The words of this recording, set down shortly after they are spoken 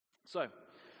So,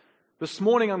 this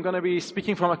morning I'm going to be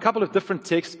speaking from a couple of different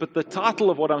texts, but the title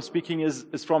of what I'm speaking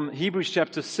is from Hebrews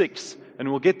chapter 6, and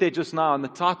we'll get there just now, and the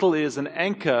title is An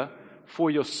Anchor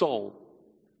for Your Soul.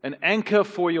 An Anchor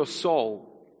for Your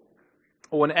Soul,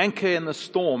 or an anchor in the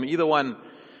storm, either one.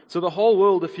 So the whole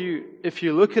world, if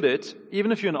you look at it,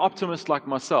 even if you're an optimist like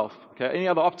myself, okay, any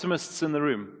other optimists in the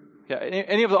room? Okay,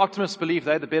 any of the optimists believe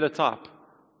they're the better type?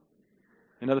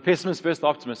 You know, the pessimist versus the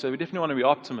optimist. So we definitely want to be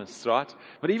optimists, right?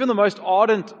 But even the most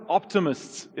ardent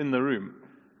optimists in the room,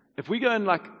 if we go and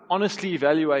honestly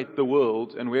evaluate the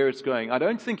world and where it's going, I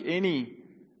don't think any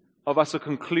of us are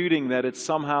concluding that it's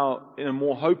somehow in a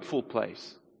more hopeful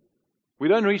place. We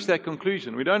don't reach that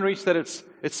conclusion. We don't reach that it's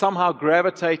somehow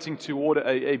gravitating toward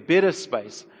a better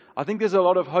space. I think there's a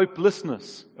lot of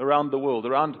hopelessness around the world,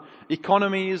 around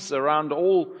economies, around a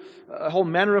whole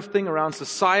manner of thing, around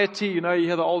society. You know, you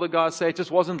hear the older guys say, it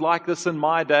just wasn't like this in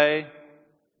my day.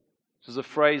 Which is a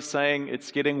phrase saying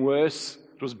it's getting worse.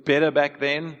 It was better back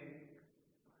then.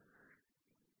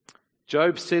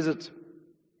 Job says it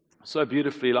so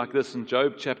beautifully like this in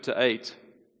Job chapter 8.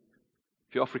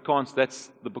 If you're Afrikaans,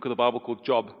 that's the book of the Bible called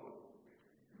Job.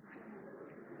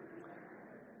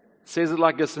 It says it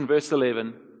like this in verse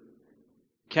 11.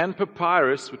 Can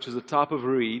papyrus, which is a type of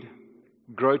reed,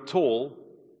 grow tall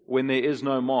when there is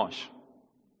no marsh?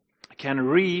 Can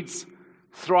reeds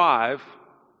thrive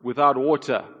without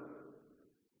water?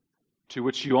 To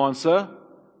which you answer,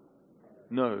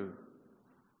 no.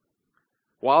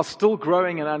 While still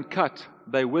growing and uncut,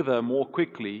 they wither more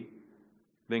quickly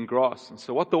than grass. And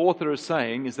so what the author is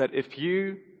saying is that if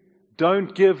you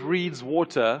don't give reeds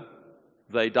water,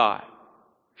 they die.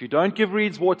 If you don't give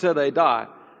reeds water, they die.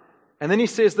 And then he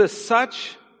says this,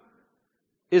 such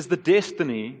is the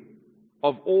destiny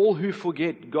of all who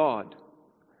forget God.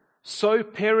 So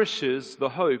perishes the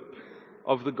hope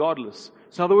of the godless.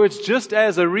 So in other words, just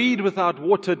as a reed without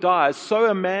water dies, so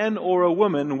a man or a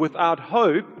woman without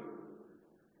hope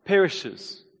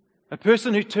perishes. A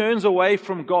person who turns away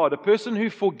from God, a person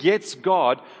who forgets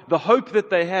God, the hope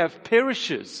that they have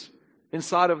perishes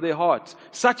inside of their hearts.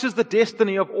 Such is the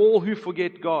destiny of all who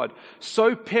forget God.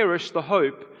 So perish the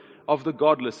hope of the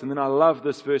godless. And then I love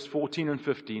this verse 14 and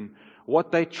 15.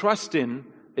 What they trust in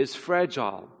is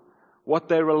fragile. What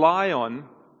they rely on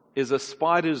is a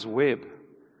spider's web.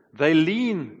 They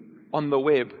lean on the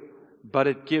web, but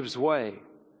it gives way.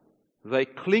 They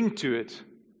cling to it,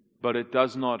 but it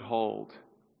does not hold.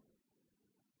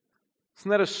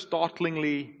 Isn't that a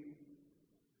startlingly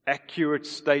accurate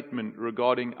statement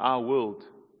regarding our world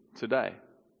today?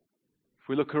 If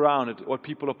we look around at what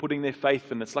people are putting their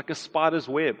faith in, it's like a spider's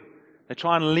web. They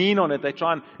try and lean on it. They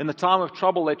try and, in the time of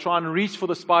trouble, they try and reach for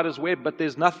the spider's web, but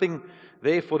there's nothing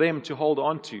there for them to hold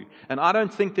on to. And I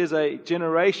don't think there's a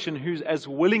generation who's as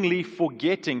willingly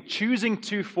choosing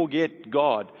to forget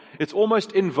God. It's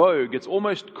almost in vogue. It's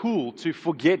almost cool to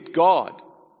forget God.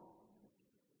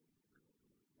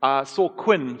 I saw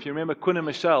Quinn, if you remember Quinn and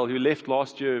Michelle, who left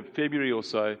last year, February or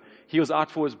so. He was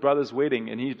out for his brother's wedding,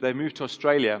 and they moved to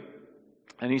Australia.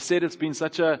 And he said it's been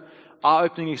such a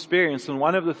eye-opening experience, and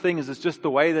one of the things is just the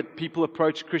way that people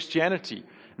approach Christianity.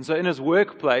 And so in his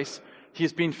workplace,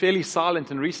 he's been fairly silent,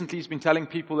 and recently he's been telling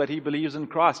people that he believes in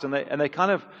Christ, and they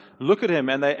kind of look at him,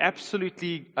 and they're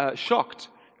absolutely shocked.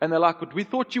 And they're like, but we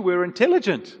thought you were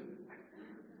intelligent.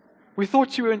 We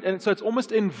thought you were, and so it's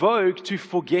almost in vogue to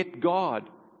forget God.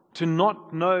 To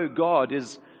not know God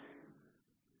is,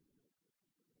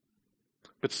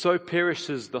 but so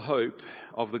perishes the hope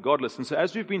of the godless. And so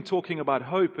as we've been talking about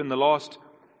hope in the last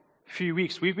few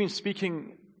weeks, we've been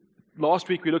speaking, last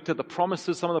week we looked at the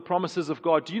promises, some of the promises of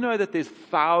God. Do you know that there's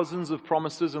thousands of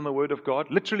promises in the Word of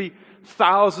God? Literally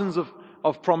thousands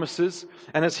of promises.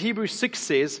 And as Hebrews 6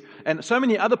 says, and so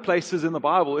many other places in the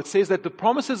Bible, it says that the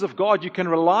promises of God, you can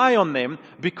rely on them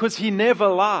because He never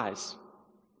lies.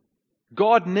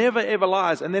 God never ever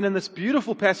lies. And then in this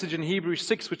beautiful passage in Hebrews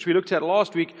 6, which we looked at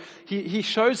last week, he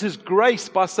shows His grace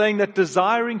by saying that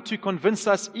desiring to convince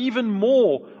us even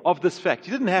more of this fact.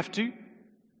 He didn't have to,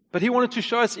 but He wanted to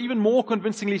show us even more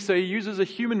convincingly, so He uses a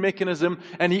human mechanism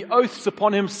and He oaths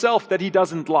upon Himself that He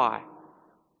doesn't lie.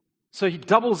 So He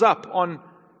doubles up on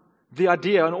the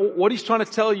idea, and what He's trying to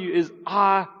tell you is,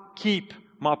 I keep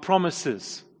my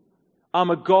promises.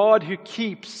 I'm a God who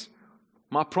keeps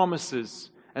my promises.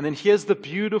 And then here's the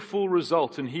beautiful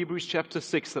result in Hebrews chapter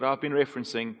 6 that I've been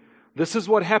referencing. This is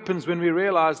what happens when we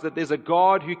realize that there's a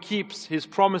God who keeps His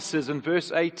promises in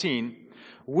verse 18.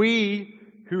 We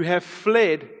who have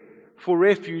fled for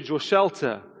refuge or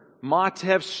shelter might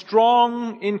have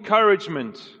strong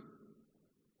encouragement.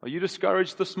 Are you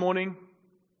discouraged this morning?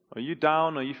 Are you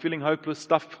down? Are you feeling hopeless?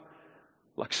 Stuff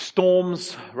like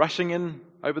storms rushing in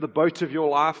over the boat of your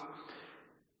life.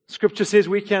 Scripture says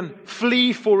we can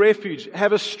flee for refuge,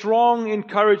 have a strong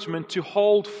encouragement to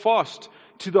hold fast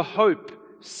to the hope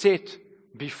set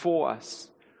before us.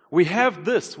 We have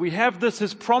this,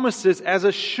 His promises, as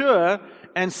a sure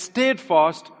and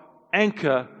steadfast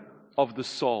anchor of the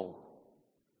soul.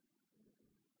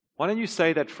 Why don't you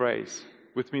say that phrase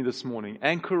with me this morning?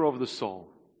 Anchor of the soul.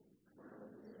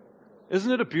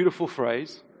 Isn't it a beautiful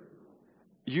phrase?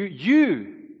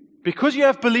 Because you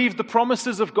have believed the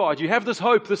promises of God, you have this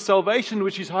hope, this salvation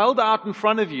which He's held out in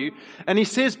front of you, and He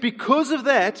says because of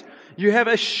that, you have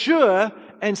a sure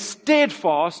and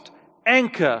steadfast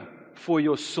anchor for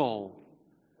your soul.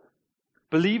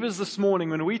 Believers, this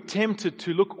morning, when we're tempted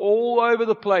to look all over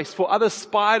the place for other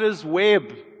spiders'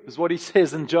 web, is what he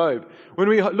says in Job. When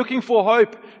we're looking for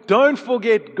hope, don't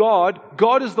forget God.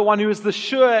 God is the one who is the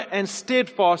sure and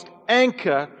steadfast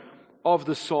anchor of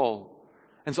the soul.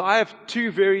 And so I have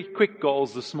two very quick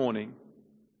goals this morning.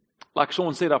 Like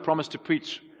Sean said, I promised to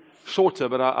preach shorter,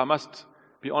 but I must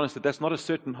be honest that that's not a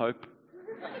certain hope.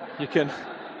 You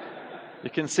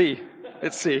can see.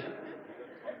 Let's see.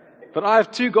 But I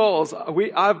have two goals.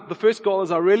 The first goal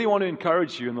is I really want to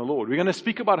encourage you in the Lord. We're going to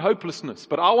speak about hopelessness,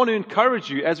 but I want to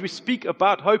encourage you as we speak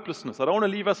about hopelessness. I don't want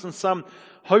to leave us in some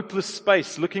hopeless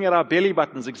space, looking at our belly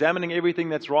buttons, examining everything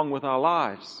that's wrong with our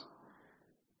lives.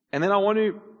 And then I want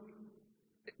to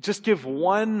just give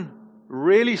one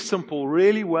really simple,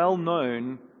 really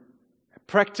well-known,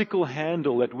 practical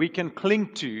handle that we can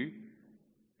cling to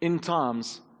in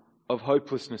times of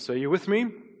hopelessness. So are you with me?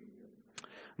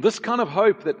 This kind of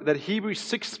hope that Hebrews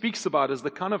 6 speaks about is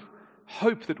the kind of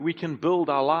hope that we can build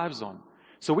our lives on.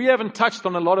 So we haven't touched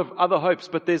on a lot of other hopes,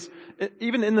 but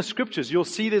even in the scriptures, you'll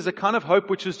see there's a kind of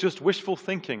hope which is just wishful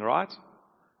thinking, right?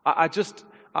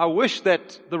 I wish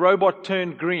that the robot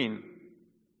turned green.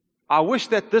 I wish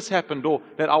that this happened, or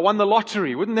that I won the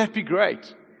lottery. Wouldn't that be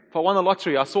great? If I won the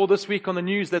lottery. I saw this week on the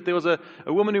news that there was a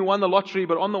woman who won the lottery,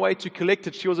 but on the way to collect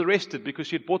it, she was arrested because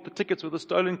she had bought the tickets with a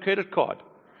stolen credit card.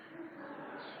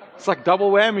 It's like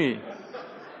double whammy.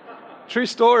 True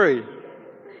story.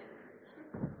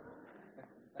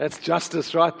 That's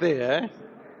justice right there. Eh?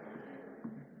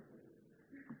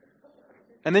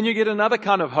 And then you get another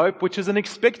kind of hope, which is an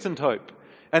expectant hope.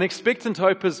 An expectant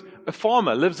hope is a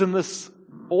farmer lives in this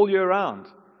all year round.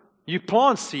 You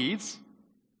plant seeds,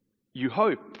 you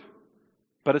hope,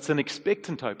 but it's an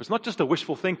expectant hope. It's not just a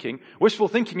wishful thinking. Wishful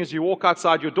thinking is you walk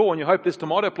outside your door and you hope there's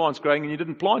tomato plants growing and you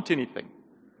didn't plant anything.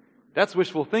 That's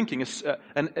wishful thinking.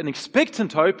 An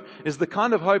expectant hope is the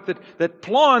kind of hope that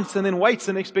plants and then waits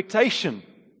in expectation,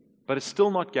 but it's still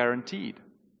not guaranteed.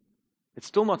 It's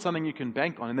still not something you can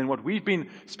bank on. And then what we've been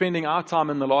spending our time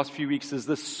in the last few weeks is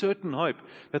this certain hope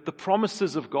that the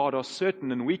promises of God are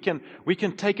certain, and we can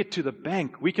take it to the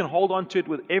bank. We can hold on to it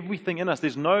with everything in us.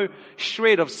 There's no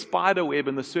shred of spider web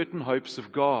in the certain hopes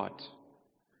of God.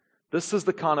 This is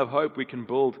the kind of hope we can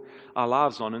build our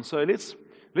lives on. And so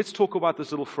let's talk about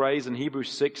this little phrase in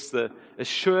Hebrews 6, the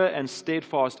sure and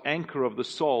steadfast anchor of the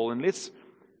soul. And let's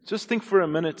just think for a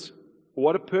minute,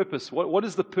 what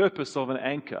is the purpose of an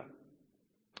anchor?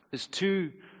 There's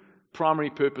two primary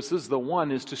purposes. The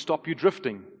one is to stop you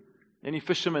drifting. Any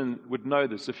fisherman would know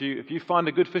this. If you find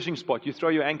a good fishing spot, you throw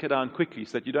your anchor down quickly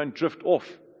so that you don't drift off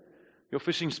your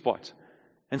fishing spot.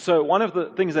 And so one of the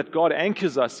things that God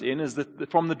anchors us in is that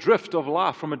from the drift of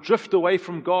life, from a drift away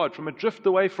from God, from a drift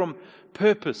away from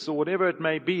purpose or whatever it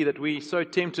may be that we're so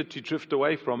tempted to drift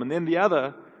away from. And then the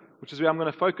other, which is where I'm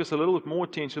going to focus a little bit more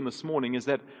attention this morning, is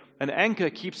that an anchor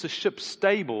keeps a ship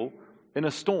stable in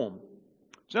a storm.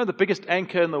 Do you know the biggest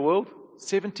anchor in the world?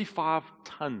 75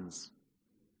 tons.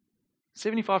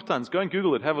 75 tons. Go and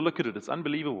Google it. Have a look at it. It's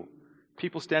unbelievable.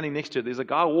 People standing next to it. There's a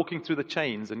guy walking through the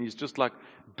chains, and he's just like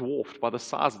dwarfed by the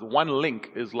size. One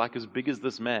link is like as big as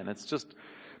this man. It's just.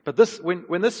 But this,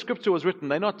 when this scripture was written,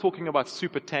 they're not talking about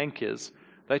super tankers.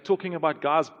 They're talking about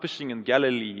guys fishing in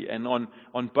Galilee and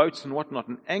on boats and whatnot.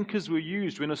 And anchors were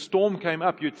used. When a storm came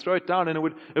up, you'd throw it down, and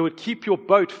it would keep your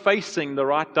boat facing the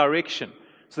right direction.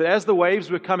 So that as the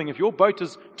waves were coming, if your boat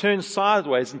is turned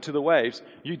sideways into the waves,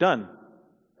 you're done.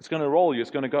 It's going to roll you. It's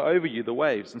going to go over you, the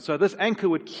waves. And so this anchor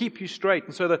would keep you straight.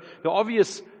 And so the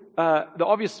obvious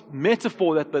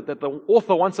metaphor that the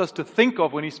author wants us to think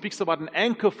of when he speaks about an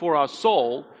anchor for our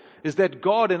soul is that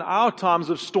God in our times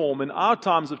of storm, in our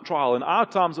times of trial, in our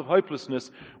times of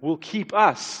hopelessness, will keep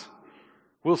us,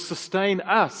 will sustain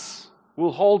us,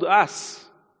 will hold us.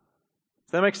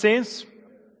 Does that make sense?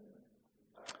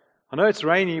 I know it's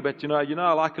rainy, but you know,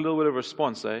 I like a little bit of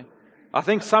response, eh? I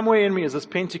think somewhere in me is this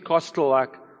Pentecostal,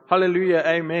 like, hallelujah,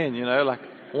 amen, like,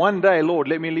 One day, Lord,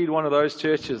 let me lead one of those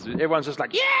churches. Everyone's just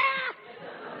like, yeah!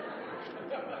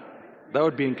 That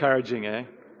would be encouraging, eh?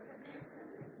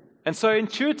 And so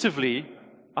intuitively,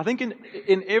 I think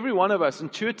in every one of us,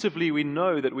 intuitively we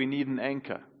know that we need an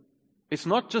anchor. It's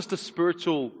not just a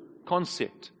spiritual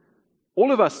concept.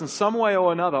 All of us in some way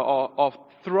or another are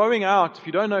throwing out, if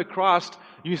you don't know Christ,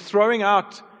 you're throwing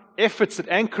out efforts at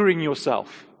anchoring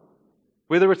yourself.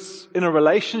 Whether it's in a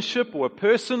relationship or a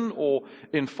person or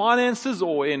in finances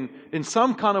or in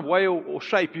some kind of way or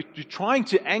shape, you're trying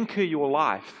to anchor your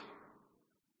life.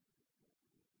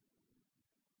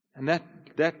 And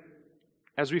that,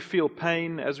 as we feel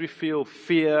pain, as we feel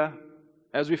fear,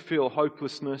 as we feel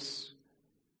hopelessness,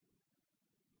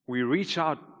 we reach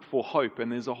out for hope.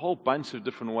 And there's a whole bunch of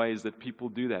different ways that people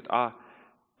do that. I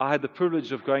had the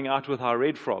privilege of going out with our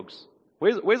red frogs.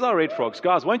 Where's our red frogs?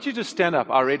 Guys, why don't you just stand up,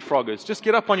 our red froggers? Just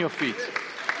get up on your feet.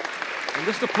 And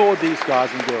just applaud these guys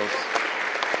and girls.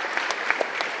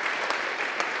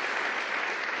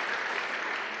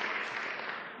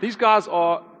 These guys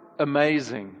are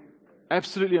amazing.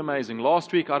 Absolutely amazing.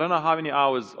 Last week, I don't know how many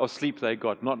hours of sleep they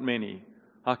got. Not many.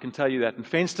 I can tell you that. And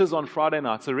Fensters on Friday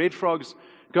nights. The red frogs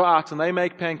go out and they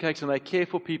make pancakes and they care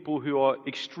for people who are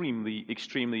extremely,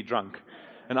 extremely drunk.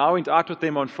 And I went out with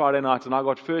them on Friday night, and I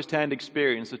got first-hand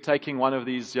experience of taking one of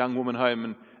these young women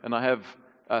home, and I have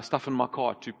stuff in my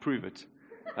car to prove it,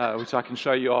 which I can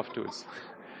show you afterwards.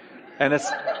 And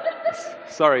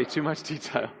sorry, too much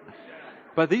detail.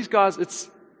 But these guys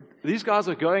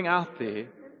are going out there,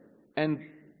 and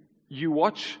you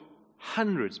watch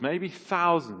hundreds, maybe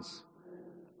thousands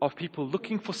of people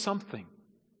looking for something,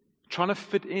 trying to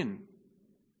fit in,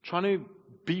 trying to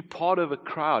be part of a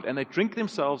crowd, and they drink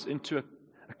themselves into a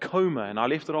coma, and I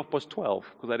left it off past 12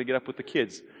 because I had to get up with the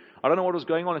kids. I don't know what was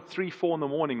going on at 3, 4 in the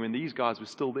morning when these guys were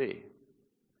still there.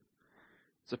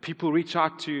 So people reach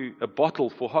out to a bottle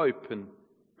for hope, and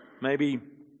maybe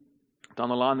down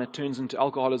the line that turns into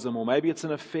alcoholism, or maybe it's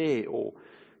an affair or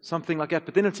something like that.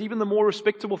 But then it's even the more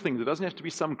respectable things. It doesn't have to be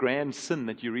some grand sin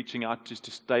that you're reaching out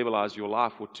to stabilize your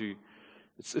life, or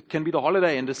it can be the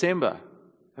holiday in December,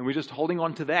 and we're just holding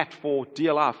on to that for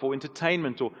dear life, for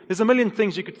entertainment, or there's a million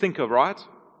things you could think of, right?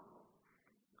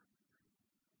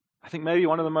 I think maybe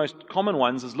one of the most common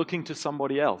ones is looking to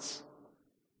somebody else.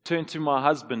 Turn to my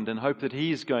husband and hope that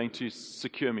he's going to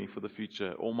secure me for the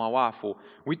future, or my wife, or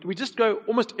we just go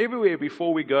almost everywhere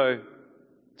before we go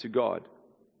to God.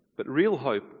 But real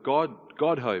hope,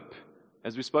 God hope,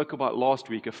 as we spoke about last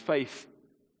week, a faith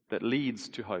that leads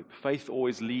to hope. Faith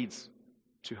always leads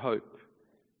to hope.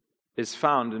 Is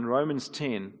found in Romans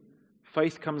 10.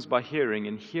 Faith comes by hearing,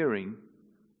 and hearing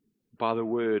by the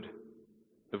word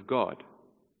of God.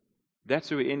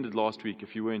 That's where we ended last week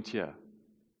if you weren't here.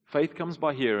 Faith comes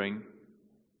by hearing,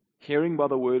 hearing by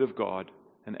the word of God,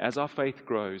 and as our faith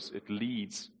grows, it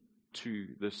leads to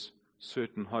this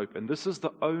certain hope. And this is the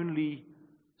only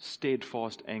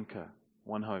steadfast anchor,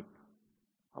 one hope.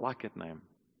 I like that name.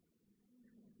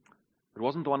 It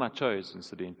wasn't the one I chose,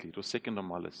 incidentally. It was second on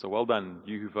my list. So well done,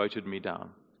 you who voted me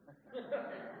down.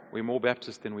 We're more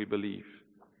Baptist than we believe.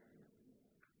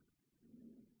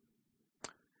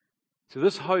 So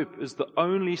this hope is the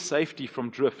only safety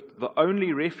from drift, the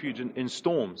only refuge in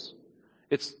storms.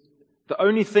 It's the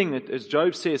only thing that, as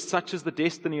Job says, such is the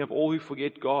destiny of all who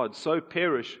forget God, so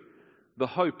perish the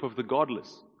hope of the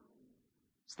godless.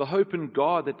 It's the hope in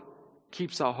God that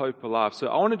keeps our hope alive. So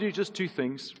I want to do just two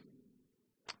things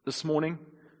this morning.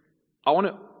 I want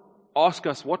to ask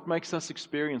us what makes us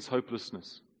experience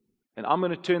hopelessness. And I'm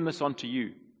going to turn this on to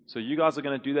you. So you guys are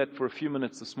going to do that for a few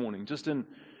minutes this morning. Just in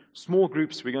small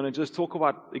groups, we're going to just talk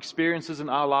about experiences in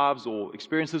our lives or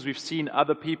experiences we've seen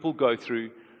other people go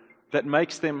through that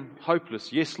makes them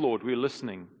hopeless. Yes, Lord, we're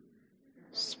listening.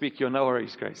 Speak your no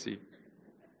worries, Gracie.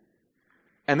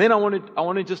 And then I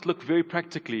want to just look very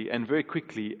practically and very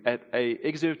quickly at an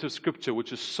excerpt of Scripture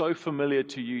which is so familiar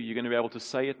to you, you're going to be able to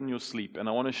say it in your sleep. And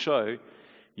I want to show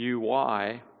you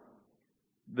why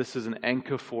this is an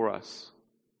anchor for us.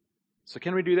 So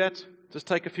can we do that? Just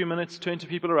take a few minutes, turn to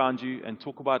people around you, and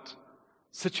talk about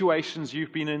situations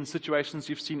you've been in, situations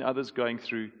you've seen others going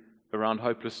through around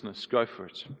hopelessness. Go for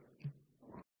it.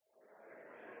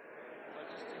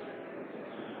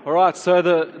 All right, so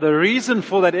the reason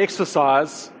for that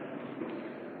exercise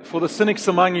for the cynics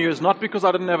among you is not because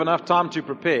I didn't have enough time to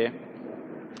prepare.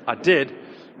 I did.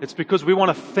 It's because we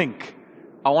want to think.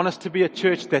 I want us to be a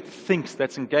church that thinks,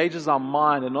 that engages our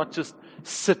mind, and not just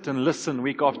sit and listen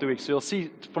week after week. So you'll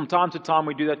see from time to time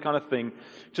we do that kind of thing.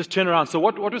 Just turn around. So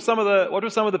what were some of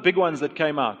the big ones that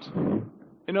came out?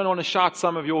 Anyone want to shout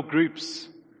some of your group's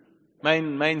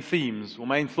main themes or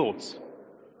main thoughts?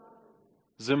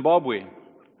 Zimbabwe.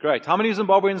 Great. How many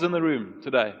Zimbabweans in the room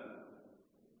today?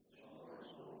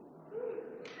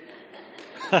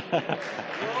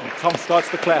 Tom starts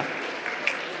the clap.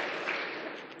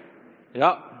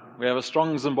 Yeah, we have a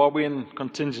strong Zimbabwean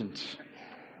contingent.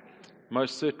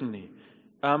 Most certainly.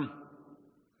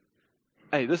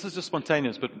 Hey, this is just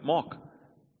spontaneous, but Mark,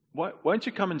 won't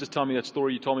you come and just tell me that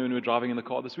story you told me when we were driving in the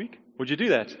car this week? Would you do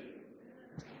that?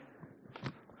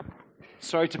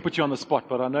 Sorry to put you on the spot,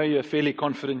 but I know you're a fairly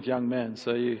confident young man,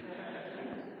 so you...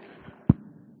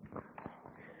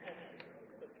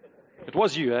 It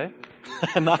was you, eh?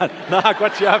 no, I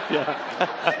got you up here.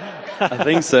 I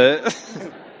think so.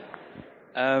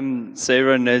 So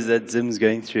everyone knows that Zim's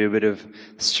going through a bit of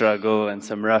struggle and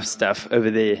some rough stuff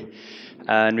over there.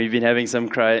 And we've been having some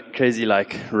crazy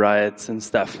riots and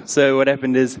stuff. So what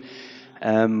happened is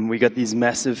we got these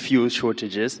massive fuel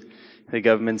shortages. The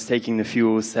government's taking the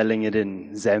fuel, selling it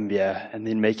in Zambia, and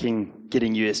then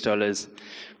getting US dollars,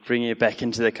 bringing it back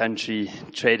into the country,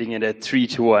 trading it at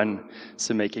 3-to-1,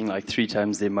 so making 3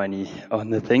 times their money on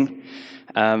the thing.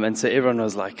 And so everyone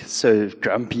was so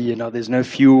grumpy, there's no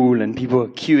fuel, and people were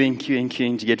queuing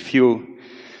to get fuel.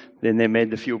 Then they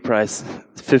made the fuel price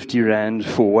 50 rand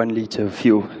for 1 liter of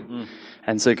fuel.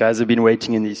 And so guys have been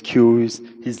waiting in these queues,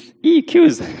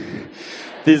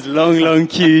 these long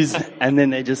queues, and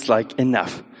then they just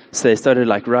enough. So they started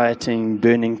rioting,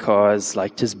 burning cars,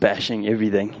 just bashing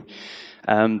everything.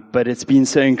 But it's been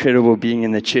so incredible being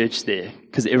in the church there,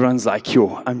 because everyone's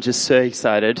I'm just so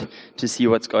excited to see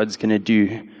what God's going to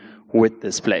do with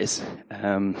this place.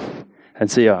 And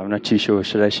so I'm not too sure.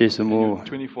 Should I share some more?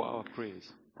 24-hour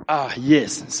prayers.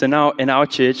 Yes. So now in our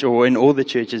church, or in all the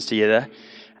churches together,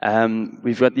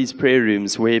 we've got these prayer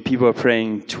rooms where people are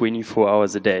praying 24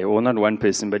 hours a day. Well, not one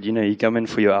person, but you come in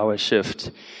for your hour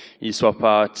shift, you swap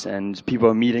out, and people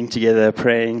are meeting together,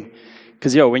 praying.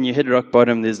 Because, when you hit rock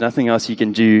bottom, there's nothing else you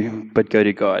can do but go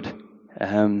to God.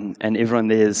 And everyone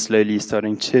there is slowly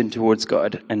starting to turn towards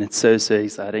God, and it's so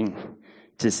exciting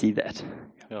to see that.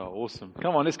 Yeah, awesome.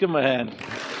 Come on, let's give him a hand.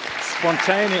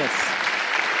 Spontaneous.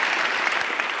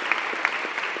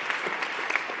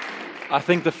 I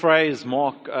think the phrase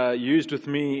Mark used with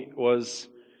me was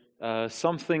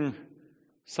something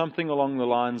along the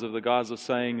lines of the guys are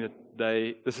saying that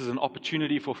this is an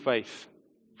opportunity for faith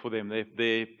for them.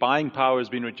 Their buying power has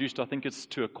been reduced. I think it's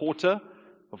to a quarter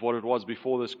of what it was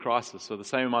before this crisis. So the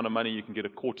same amount of money, you can get a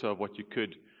quarter of what you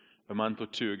could a month or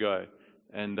two ago.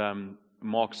 And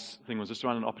Mark's thing was just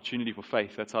around an opportunity for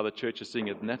faith. That's how the church is seeing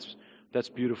it, and that's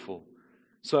beautiful.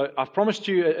 So I've promised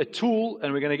you a tool,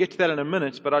 and we're going to get to that in a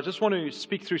minute, but I just want to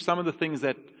speak through some of the things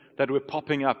that were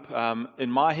popping up in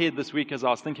my head this week as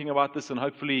I was thinking about this, and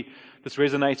hopefully this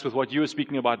resonates with what you were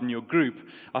speaking about in your group.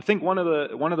 I think one of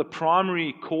the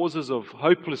primary causes of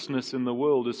hopelessness in the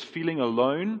world is feeling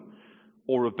alone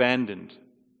or abandoned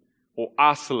or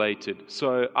isolated.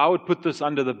 So I would put this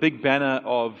under the big banner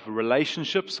of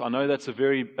relationships. I know that's a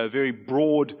very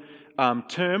broad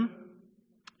term.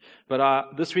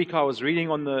 But this week I was reading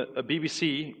on the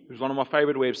BBC, which is one of my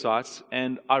favorite websites,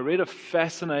 and I read a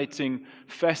fascinating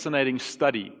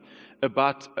study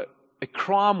about a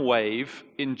crime wave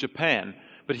in Japan.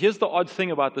 But here's the odd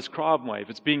thing about this crime wave.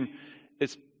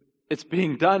 It's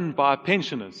being done by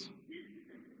pensioners.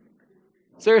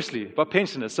 Seriously, by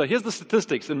pensioners. So here's the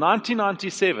statistics. In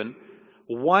 1997,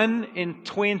 1 in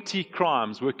 20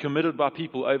 crimes were committed by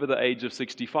people over the age of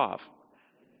 65.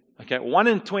 Okay, 1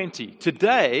 in 20.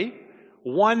 Today,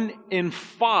 1 in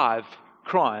 5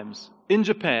 crimes in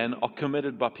Japan are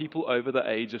committed by people over the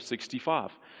age of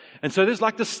 65. And so there's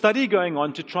this study going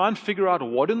on to try and figure out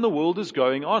what in the world is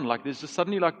going on. There's just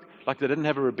suddenly like they didn't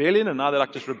have a rebellion, and now they're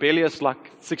just rebellious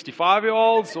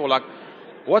 65-year-olds, or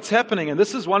what's happening? And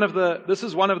this is one of the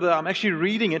I'm actually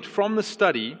reading it from the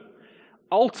study.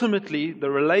 Ultimately, the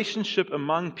relationship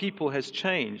among people has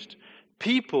changed.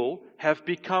 People have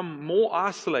become more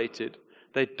isolated.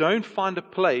 They don't find a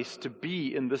place to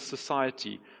be in this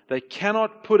society. They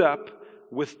cannot put up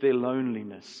with their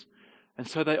loneliness. And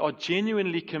so they are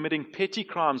genuinely committing petty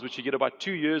crimes, which you get about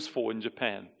 2 years for in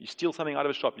Japan. You steal something out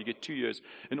of a shop, you get 2 years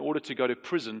in order to go to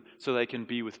prison so they can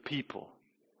be with people.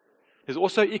 There's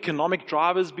also economic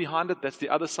drivers behind it. That's the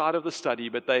other side of the study.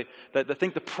 But they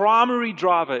think the primary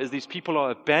driver is these people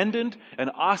are abandoned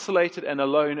and isolated and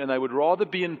alone, and they would rather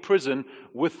be in prison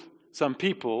with some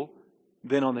people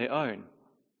than on their own.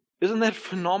 Isn't that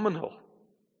phenomenal?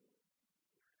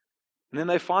 And then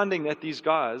they're finding that these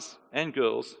guys and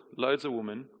girls, loads of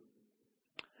women,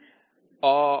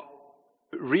 are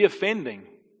reoffending.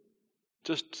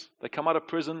 They come out of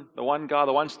prison. The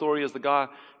one story is the guy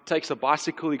takes a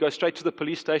bicycle. He goes straight to the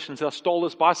police station and says, "I stole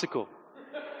this bicycle."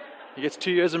 He gets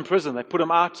 2 years in prison. They put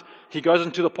him out. He goes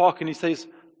into the park and he says,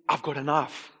 I've got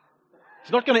enough.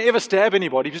 He's not going to ever stab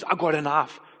anybody. He's just, I've got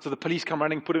enough. So the police come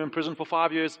running, put him in prison for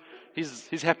 5 years.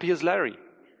 He's happy as Larry.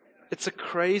 It's a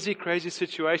crazy, crazy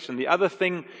situation. The other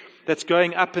thing that's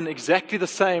going up in exactly the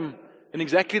same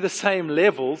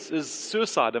levels is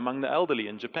suicide among the elderly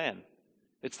in Japan.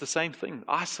 It's the same thing,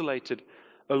 isolated,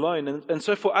 alone. And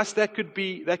so for us, that could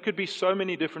be so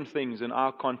many different things in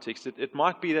our context. It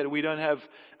might be that we don't have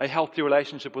a healthy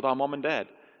relationship with our mom and dad.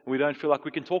 We don't feel like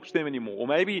we can talk to them anymore. Or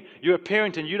maybe you're a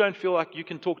parent and you don't feel like you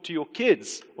can talk to your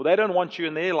kids, or they don't want you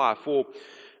in their life. Or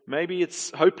maybe it's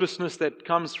hopelessness that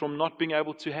comes from not being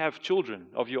able to have children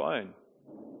of your own.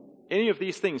 Any of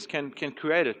these things can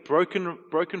create it.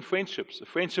 Broken friendships. A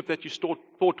friendship that you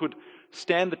thought would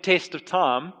stand the test of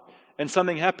time, and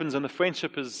something happens and the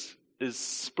friendship is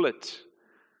split.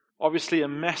 Obviously, a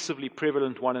massively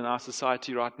prevalent one in our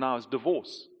society right now is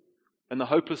divorce. And the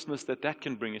hopelessness that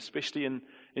can bring, especially in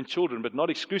children, but not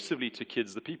exclusively to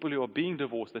kids. The people who are being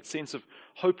divorced, that sense of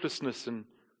hopelessness and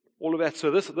all of that. So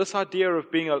this idea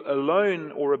of being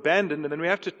alone or abandoned, and then we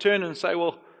have to turn and say,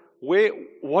 well,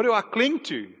 what do I cling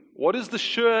to? What is the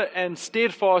sure and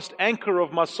steadfast anchor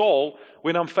of my soul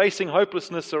when I'm facing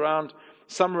hopelessness around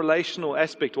some relational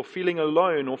aspect, or feeling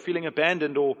alone, or feeling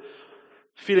abandoned, or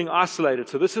feeling isolated?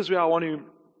 So this is where I want to,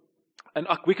 and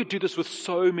we could do this with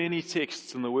so many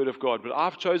texts in the Word of God, but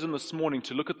I've chosen this morning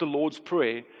to look at the Lord's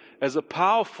Prayer as a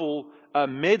powerful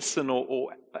medicine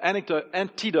or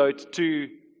antidote to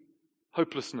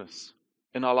hopelessness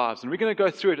in our lives. And we're going to go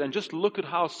through it and just look at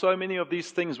how so many of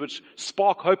these things which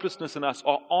spark hopelessness in us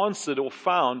are answered or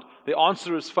found. The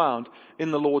answer is found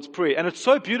in the Lord's Prayer. And it's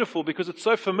so beautiful because it's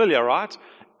so familiar, right?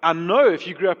 I know if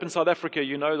you grew up in South Africa,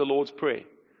 you know the Lord's Prayer.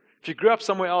 If you grew up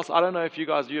somewhere else, I don't know if you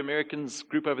Americans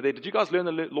group over there, did you guys learn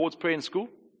the Lord's Prayer in school?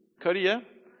 Cody, yeah?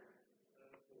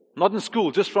 Not in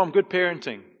school, just from good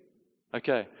parenting.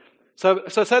 Okay. So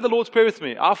say the Lord's Prayer with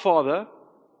me. Our Father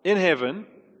in heaven,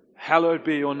 hallowed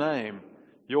be your name.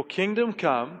 Your kingdom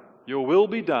come, your will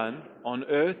be done on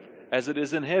earth as it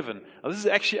is in heaven. Now, this is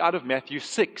actually out of Matthew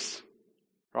 6,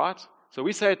 right? So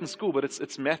we say it in school, but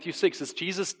it's Matthew 6. It's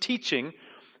Jesus teaching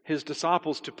his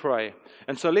disciples to pray.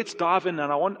 And so let's dive in, and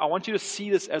I want you to see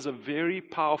this as a very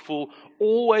powerful,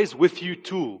 always with you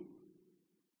tool.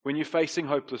 When you're facing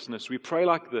hopelessness, we pray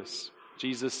like this.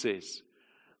 Jesus says,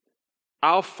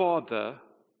 Our Father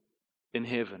in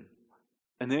heaven.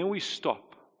 And then we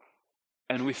stop.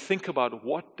 And we think about,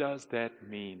 what does that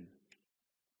mean?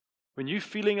 When you're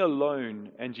feeling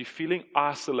alone and you're feeling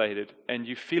isolated and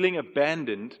you're feeling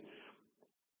abandoned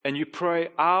and you pray,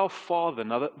 Our Father.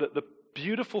 Now, the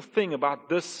beautiful thing about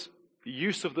this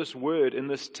use of this word in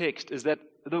this text is that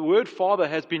the word Father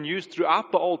has been used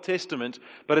throughout the Old Testament,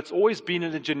 but it's always been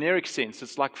in a generic sense.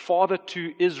 It's like Father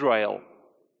to Israel.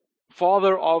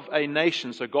 Father of a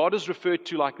nation. So God is referred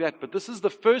to like that. But this is the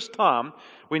first time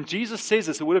when Jesus says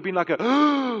this, it would have been like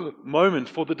a moment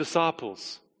for the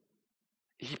disciples.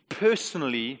 He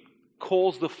personally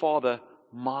calls the Father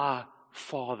my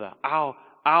Father,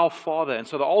 our Father. And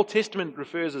so the Old Testament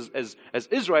refers as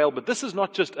Israel, but this is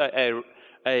not just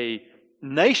a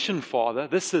nation father.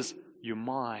 This is, you're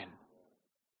mine.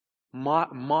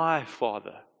 My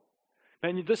Father.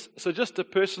 And so just a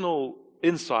personal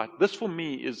insight. This for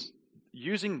me is,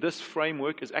 using this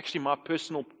framework is actually my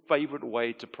personal favorite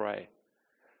way to pray.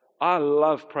 I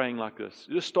love praying like this.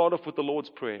 You just start off with the Lord's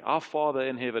Prayer. Our Father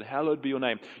in heaven, hallowed be your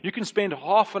name. You can spend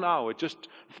half an hour just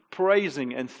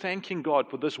praising and thanking God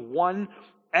for this one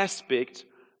aspect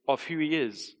of who He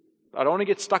is. I don't want to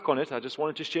get stuck on it. I just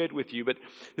wanted to share it with you. But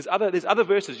there's other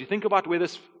verses. You think about where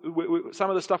some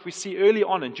of the stuff we see early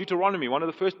on in Deuteronomy, one of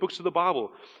the first books of the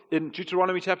Bible. In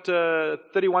Deuteronomy chapter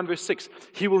 31, verse 6,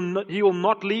 He will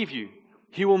not leave you.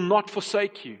 He will not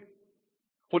forsake you.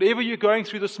 Whatever you're going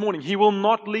through this morning, He will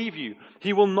not leave you.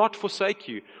 He will not forsake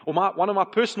you. Or one of my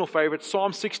personal favorites,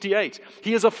 Psalm 68.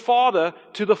 He is a father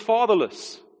to the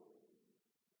fatherless.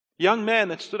 Young man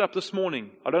that stood up this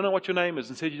morning, I don't know what your name is,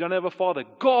 and said, you don't have a father.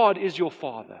 God is your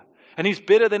father. And He's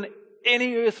better than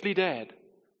any earthly dad.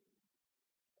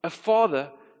 A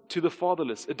father to the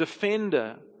fatherless. A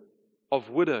defender of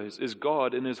widows is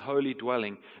God in His holy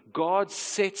dwelling. God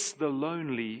sets the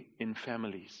lonely in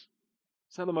families.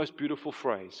 It's not the most beautiful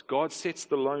phrase. God sets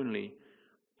the lonely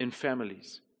in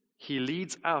families. He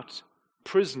leads out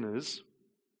prisoners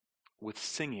with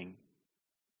singing.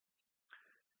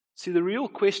 See, the real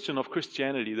question of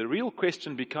Christianity, the real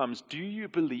question becomes, do you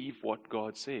believe what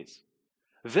God says?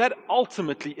 That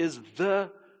ultimately is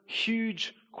the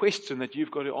huge question that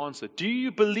you've got to answer. Do you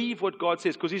believe what God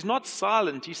says? Because He's not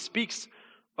silent. He speaks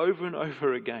over and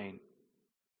over again.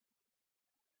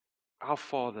 Our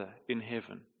Father in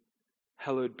heaven,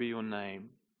 hallowed be your name.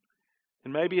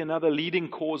 And maybe another leading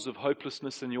cause of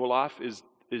hopelessness in your life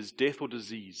is death or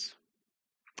disease.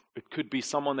 It could be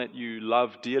someone that you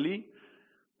love dearly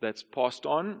that's passed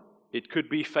on. It could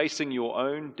be facing your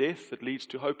own death that leads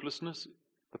to hopelessness,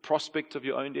 the prospect of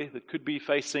your own death. It could be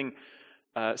facing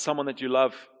someone that you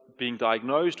love being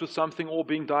diagnosed with something or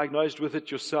being diagnosed with it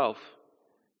yourself.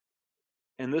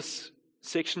 And this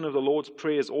section of the Lord's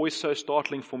Prayer is always so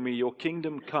startling for me. Your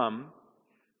kingdom come,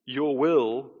 your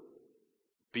will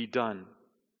be done.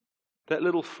 That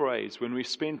little phrase, when we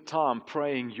spend time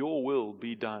praying, your will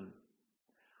be done.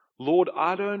 Lord,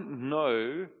 I don't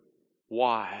know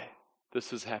why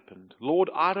this has happened. Lord,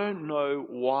 I don't know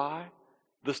why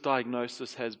this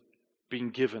diagnosis has been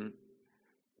given.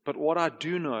 But what I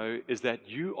do know is that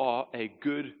you are a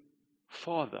good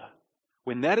Father.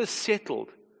 When that is settled,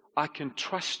 I can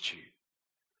trust you.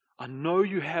 I know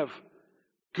you have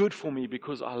good for me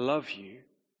because I love you.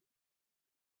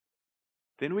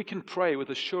 Then we can pray with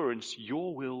assurance,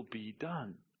 your will be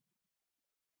done.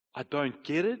 I don't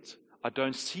get it. I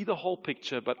don't see the whole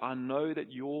picture, but I know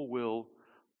that your will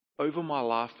over my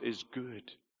life is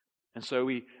good. And so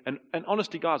and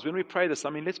honestly, guys, when we pray this,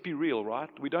 let's be real, right?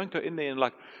 We don't go in there and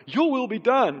like, your will be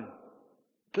done.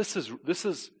 This is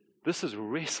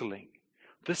wrestling.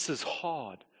 This is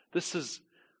hard.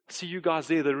 See you guys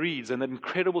there, the Reeds, and that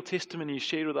incredible testimony you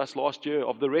shared with us last year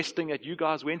of the wrestling that you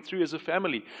guys went through as a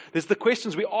family. There's the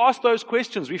questions. We ask those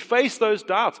questions. We face those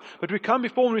doubts. But we come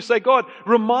before Him and we say, God,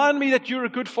 remind me that you're a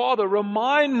good Father.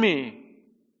 Remind me.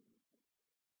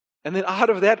 And then out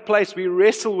of that place, we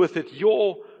wrestle with it.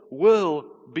 Your will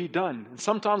be done. And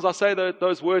sometimes I say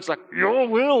those words like, your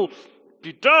will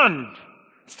be done.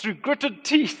 It's through gritted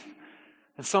teeth.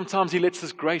 And sometimes He lets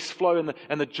His grace flow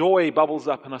and the joy bubbles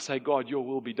up and I say, God, your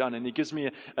will be done. And He gives me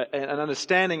an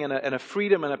understanding and a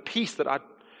freedom and a peace that I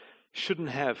shouldn't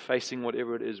have facing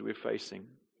whatever it is we're facing.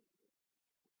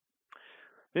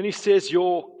 Then He says,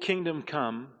 your kingdom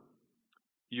come,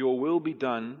 your will be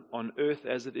done on earth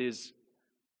as it is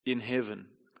in heaven.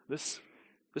 This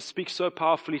speaks so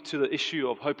powerfully to the issue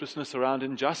of hopelessness around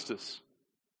injustice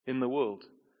in the world.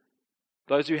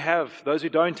 Those who have, those who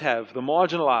don't have, the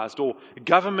marginalized, or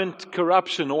government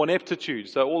corruption or ineptitude.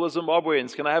 So all the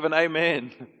Zimbabweans, can I have an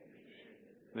amen?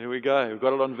 There we go. We've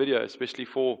got it on video, especially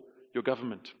for your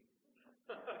government.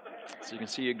 So you can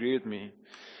see you agree with me.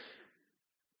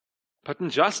 But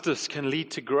injustice can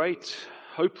lead to great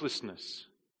hopelessness.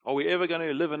 Are we ever going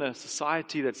to live in a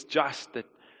society that's just, that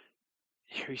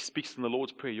here He speaks in the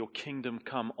Lord's Prayer, your kingdom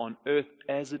come on earth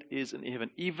as it is in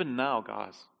heaven. Even now,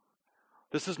 guys.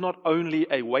 This is not only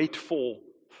a wait for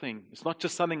thing. It's not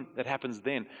just something that happens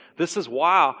then. This is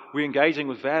why we're engaging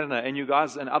with Werner and you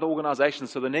guys and other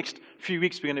organizations. So the next few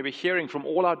weeks we're going to be hearing from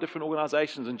all our different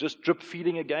organizations and just drip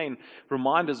feeding again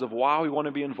reminders of why we want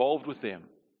to be involved with them.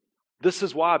 This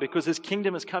is why, because His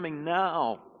kingdom is coming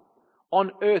now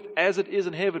on earth as it is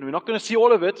in heaven. We're not going to see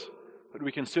all of it, but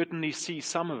we can certainly see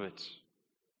some of it.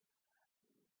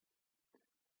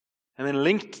 And then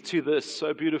linked to this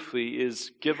so beautifully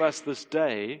is, give us this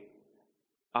day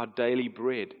our daily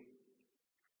bread.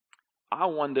 I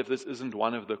wonder if this isn't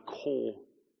one of the core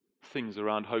things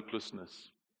around hopelessness.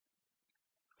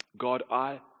 God,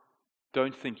 I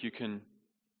don't think you can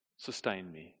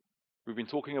sustain me. We've been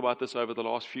talking about this over the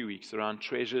last few weeks around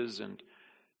treasures and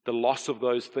the loss of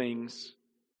those things.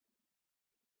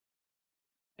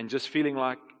 And just feeling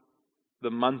like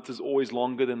the month is always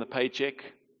longer than the paycheck.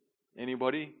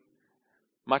 Anybody?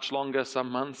 Much longer some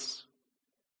months.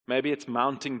 Maybe it's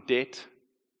mounting debt,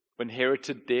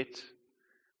 inherited debt,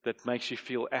 that makes you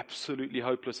feel absolutely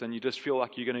hopeless and you just feel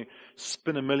like you're going to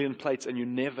spin a million plates and you're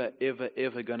never, ever,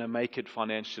 ever going to make it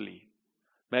financially.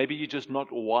 Maybe you're just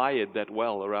not wired that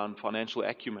well around financial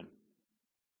acumen.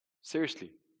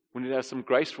 Seriously, we need to have some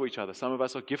grace for each other. Some of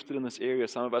us are gifted in this area,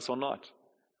 some of us are not.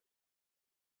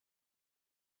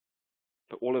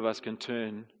 But all of us can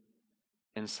turn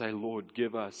and say, Lord,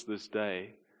 give us this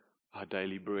day our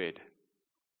daily bread.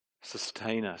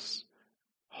 Sustain us.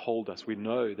 Hold us. We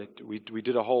know that we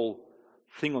did a whole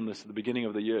thing on this at the beginning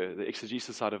of the year, the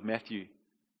exegesis out of Matthew,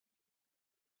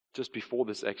 just before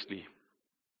this actually.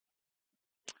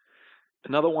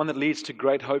 Another one that leads to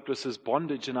great hopelessness is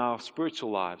bondage in our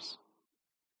spiritual lives.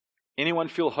 Anyone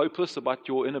feel hopeless about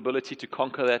your inability to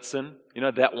conquer that sin? You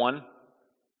know, that one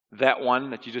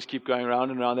that you just keep going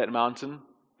around and around that mountain,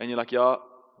 and you're like, yeah,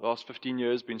 the last 15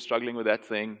 years been struggling with that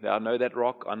thing. I know that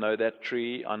rock, I know that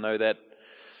tree, I know that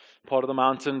part of the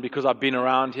mountain because I've been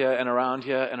around here and around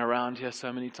here and around here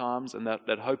so many times, and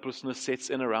that hopelessness sets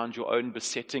in around your own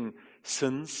besetting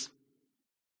sins.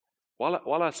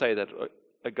 While I say that,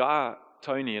 a guy,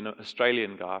 Tony, an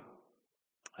Australian guy,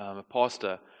 a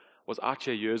pastor, was out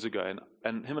here years ago,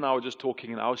 and him and I were just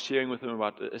talking, and I was sharing with him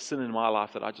about a sin in my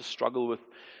life that I just struggle with.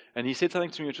 And he said something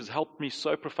to me which has helped me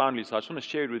so profoundly, so I just want to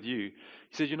share it with you.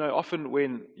 He said, often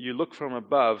when you look from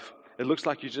above, it looks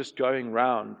like you're just going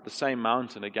round the same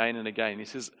mountain again and again. He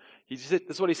said, this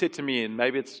is what he said to me, and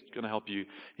maybe it's going to help you.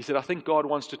 He said, I think God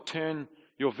wants to turn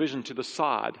your vision to the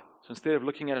side. So instead of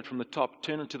looking at it from the top,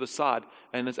 turn it to the side,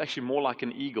 and it's actually more like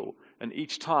an eagle. And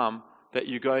each time that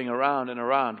you're going around and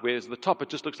around, whereas the top, it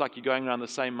just looks like you're going around the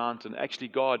same mountain. Actually,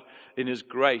 God, in His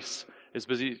grace, is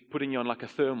busy putting you on like a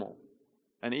thermal.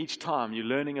 And each time you're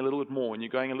learning a little bit more, and you're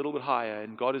going a little bit higher,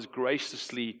 and God is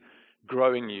graciously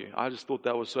growing you. I just thought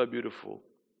that was so beautiful.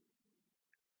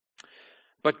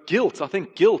 But I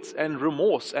think guilt and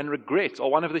remorse and regret are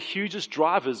one of the hugest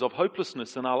drivers of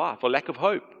hopelessness in our life, or lack of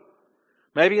hope.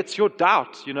 Maybe it's your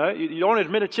doubt, you don't want to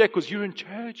admit it yet because you're in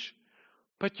church,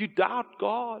 but you doubt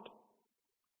God.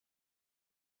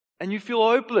 And you feel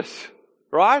hopeless,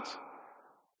 right?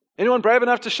 Anyone brave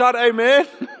enough to shout amen?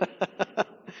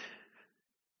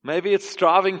 Maybe it's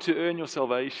striving to earn your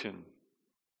salvation.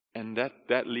 And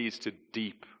that leads to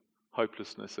deep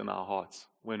hopelessness in our hearts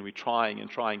when we're trying and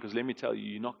trying. Because let me tell you,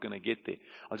 you're not going to get there.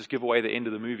 I'll just give away the end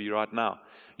of the movie right now.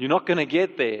 You're not going to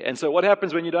get there. And so what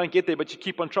happens when you don't get there, but you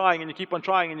keep on trying and you keep on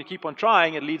trying and you keep on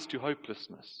trying, it leads to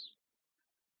hopelessness.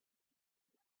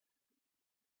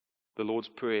 The Lord's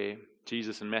Prayer,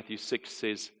 Jesus in Matthew 6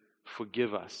 says,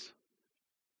 forgive us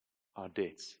our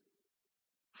debts.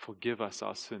 Forgive us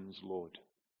our sins, Lord.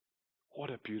 What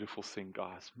a beautiful thing,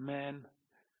 guys. Man,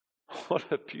 what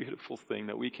a beautiful thing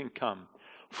that we can come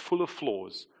full of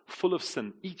flaws, full of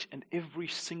sin, each and every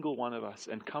single one of us,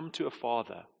 and come to a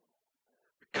Father.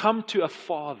 Come to a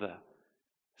Father.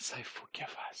 Say,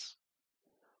 forgive us.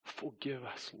 Forgive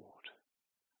us, Lord.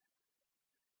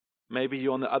 Maybe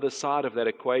you're on the other side of that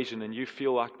equation and you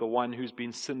feel like the one who's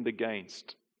been sinned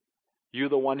against. You're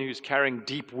the one who's carrying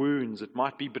deep wounds. It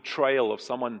might be betrayal of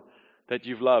someone that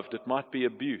you've loved. It might be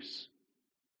abuse.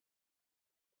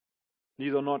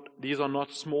 These are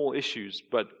not small issues,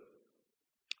 but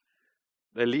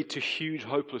they lead to huge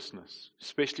hopelessness.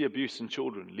 Especially abuse in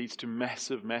children leads to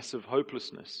massive, massive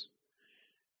hopelessness.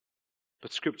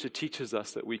 But Scripture teaches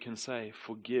us that we can say,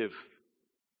 forgive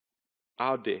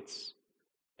our debts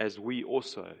as we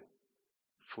also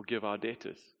forgive our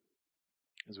debtors,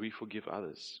 as we forgive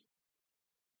others.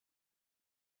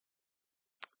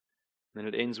 And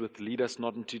then it ends with, lead us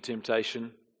not into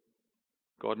temptation.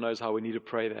 God knows how we need to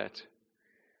pray that.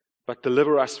 But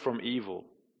deliver us from evil.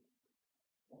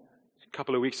 A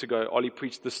couple of weeks ago, Ollie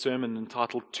preached this sermon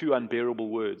entitled 2 Unbearable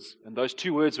Words. And those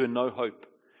 2 words were no hope.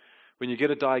 When you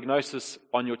get a diagnosis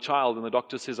on your child and the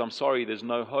doctor says, I'm sorry, there's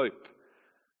no hope.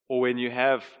 Or when you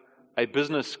have a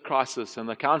business crisis and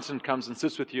the accountant comes and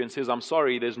sits with you and says, I'm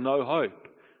sorry, there's no hope.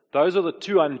 Those are the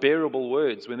 2 unbearable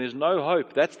words. When there's no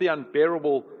hope, those are the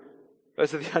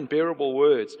unbearable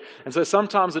words. And so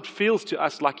sometimes it feels to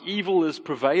us like evil is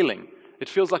prevailing. It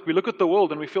feels like we look at the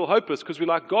world and we feel hopeless because we're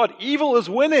like, God, evil is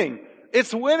winning.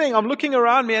 It's winning. I'm looking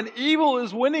around me and evil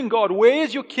is winning, God.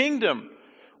 Where's your kingdom?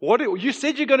 You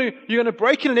said you're going to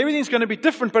break in and everything's going to be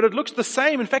different, but it looks the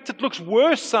same. In fact, it looks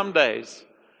worse some days.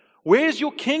 Where's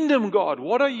your kingdom, God?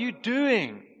 What are you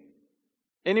doing?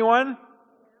 Anyone?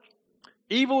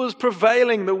 Evil is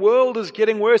prevailing. The world is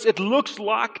getting worse. It looks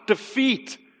like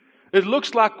defeat. It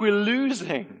looks like we're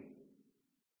losing.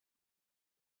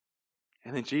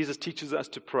 And then Jesus teaches us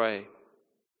to pray,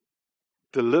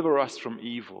 deliver us from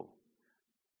evil.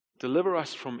 Deliver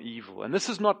us from evil. And this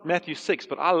is not Matthew 6,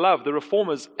 but I love the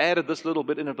Reformers added this little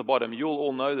bit in at the bottom. You'll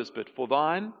all know this bit. For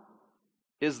thine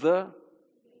is the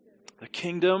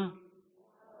kingdom,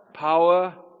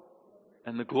 power,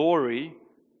 and the glory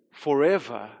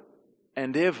forever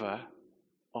and ever.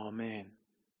 Amen.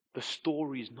 The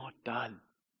story's not done.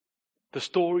 The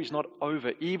story's not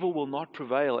over. Evil will not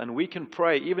prevail. And we can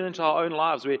pray, even into our own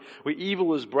lives, where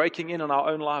evil is breaking in our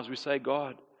own lives. We say,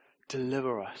 God,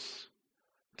 deliver us.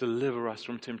 Deliver us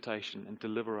from temptation and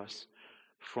deliver us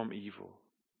from evil.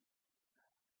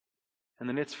 And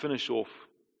then let's finish off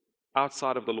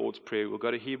outside of the Lord's Prayer. We'll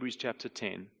go to Hebrews chapter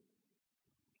 10.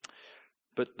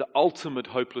 But the ultimate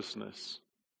hopelessness,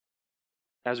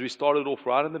 as we started off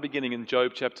right in the beginning in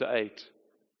Job chapter 8,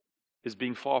 is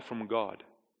being far from God.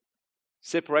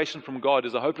 Separation from God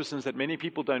is a hopelessness that many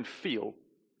people don't feel,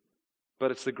 but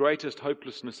it's the greatest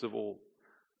hopelessness of all.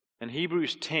 And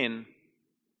Hebrews 10,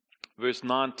 verse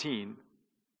 19,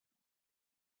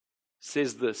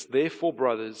 says this, Therefore,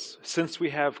 brothers, since we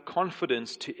have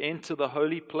confidence to enter the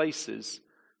holy places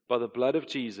by the blood of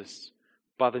Jesus,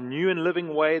 by the new and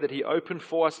living way that He opened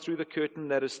for us through the curtain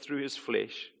that is through His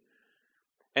flesh.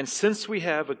 And since we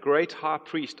have a great high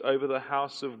priest over the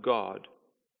house of God,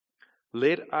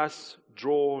 let us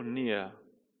draw near.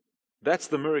 That's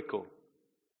the miracle.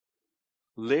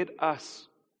 Let us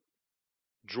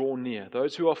draw near.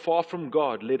 Those who are far from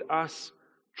God, let us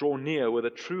draw near with a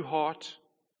true heart,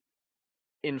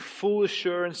 in full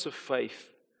assurance of faith,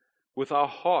 with our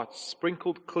hearts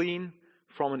sprinkled clean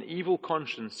from an evil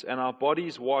conscience and our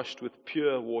bodies washed with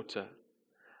pure water.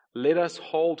 Let us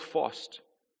hold fast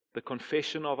the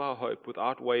confession of our hope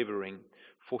without wavering,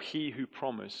 for He who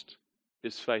promised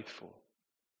is faithful.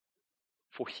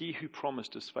 For He who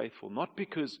promised is faithful, not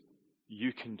because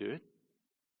you can do it.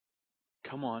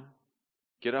 Come on,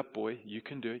 get up, boy, you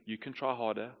can do it, you can try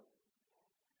harder.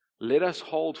 Let us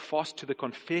hold fast to the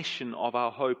confession of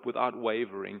our hope without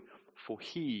wavering, for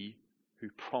He who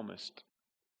promised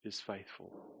is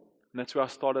faithful. And that's where I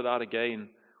started out again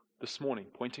this morning,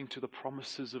 pointing to the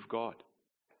promises of God.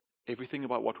 Everything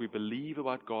about what we believe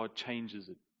about God changes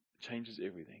it. It changes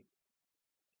everything.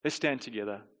 Let's stand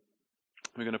together.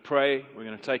 We're going to pray. We're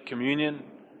going to take communion.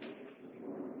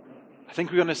 I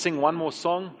think we're going to sing one more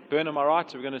song. Bern, am I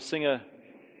right? We're going to sing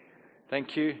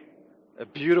thank you, a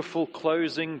beautiful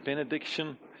closing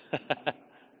benediction.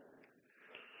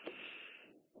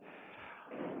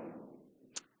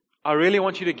 I really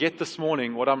want you to get this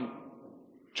morning what I'm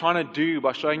trying to do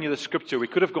by showing you the scripture. We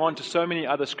could have gone to so many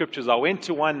other scriptures. I went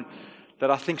to one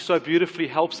that I think so beautifully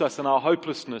helps us in our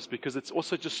hopelessness because it's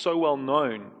also just so well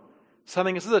known.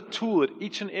 This is a tool that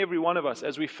each and every one of us,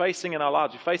 as we're facing in our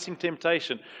lives, we're facing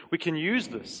temptation, we can use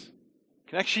this. We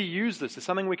can actually use this. It's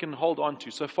something we can hold on to.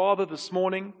 So, Father, this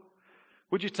morning,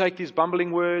 would you take these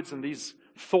bumbling words and these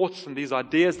thoughts and these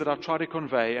ideas that I've tried to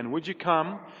convey, and would you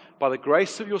come by the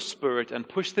grace of your Spirit and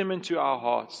push them into our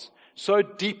hearts so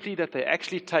deeply that they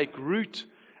actually take root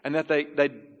and that they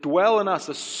dwell in us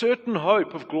a certain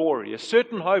hope of glory, a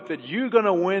certain hope that you're going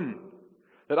to win.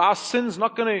 That our sin's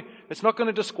it's not going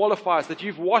to disqualify us, that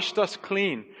you've washed us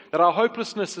clean, that our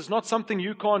hopelessness is not something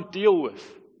you can't deal with.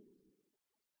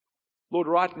 Lord,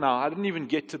 right now, I didn't even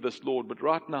get to this, Lord, but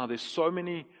right now there's so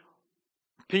many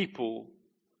people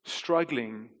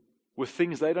struggling with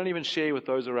things they don't even share with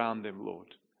those around them,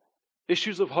 Lord.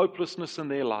 Issues of hopelessness in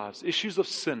their lives, issues of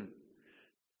sin,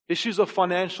 issues of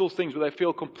financial things where they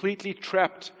feel completely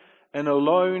trapped and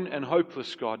alone and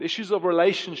hopeless, God. Issues of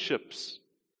relationships.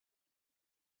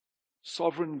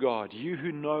 Sovereign God, you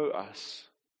who know us,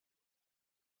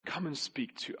 come and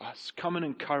speak to us. Come and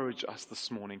encourage us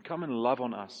this morning. Come and love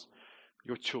on us,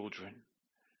 your children.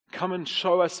 Come and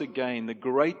show us again the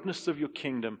greatness of your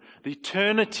kingdom, the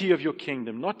eternity of your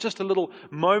kingdom, not just a little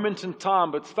moment in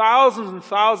time, but thousands and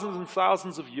thousands and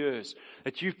thousands of years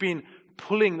that you've been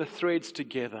pulling the threads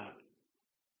together.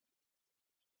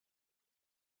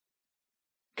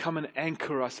 Come and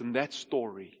anchor us in that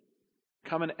story.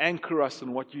 Come and anchor us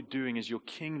in what you're doing as your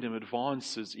kingdom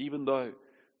advances, even though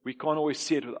we can't always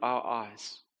see it with our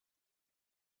eyes.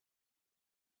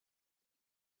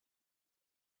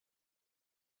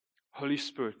 Holy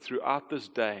Spirit, throughout this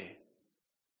day,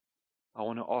 I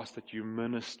want to ask that you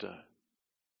minister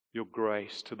your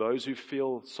grace to those who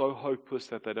feel so hopeless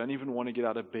that they don't even want to get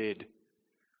out of bed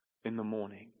in the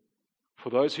morning. For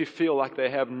those who feel like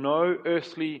they have no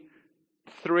earthly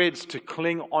threads to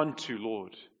cling onto,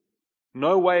 Lord.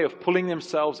 No way of pulling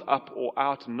themselves up or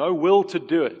out. No will to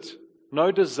do it. No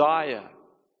desire.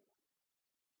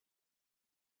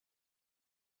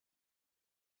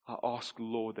 I ask,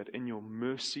 Lord, that in your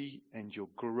mercy and your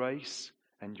grace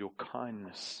and your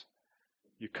kindness,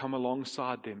 you come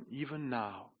alongside them even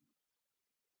now.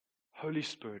 Holy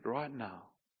Spirit, right now,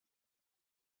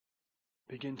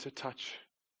 begin to touch.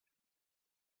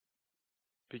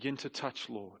 Begin to touch,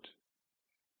 Lord.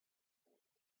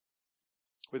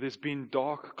 Where there's been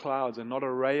dark clouds and not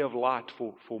a ray of light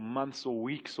for months or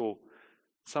weeks or in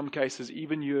some cases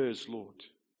even years, Lord.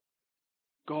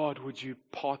 God, would you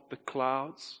part the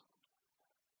clouds?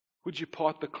 Would you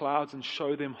part the clouds and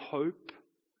show them hope?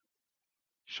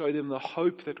 Show them the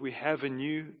hope that we have in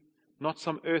you, not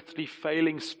some earthly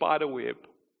failing spiderweb.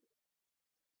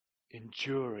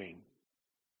 Enduring,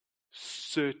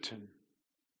 certain,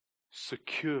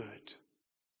 secured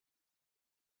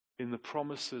in the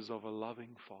promises of a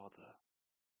loving Father.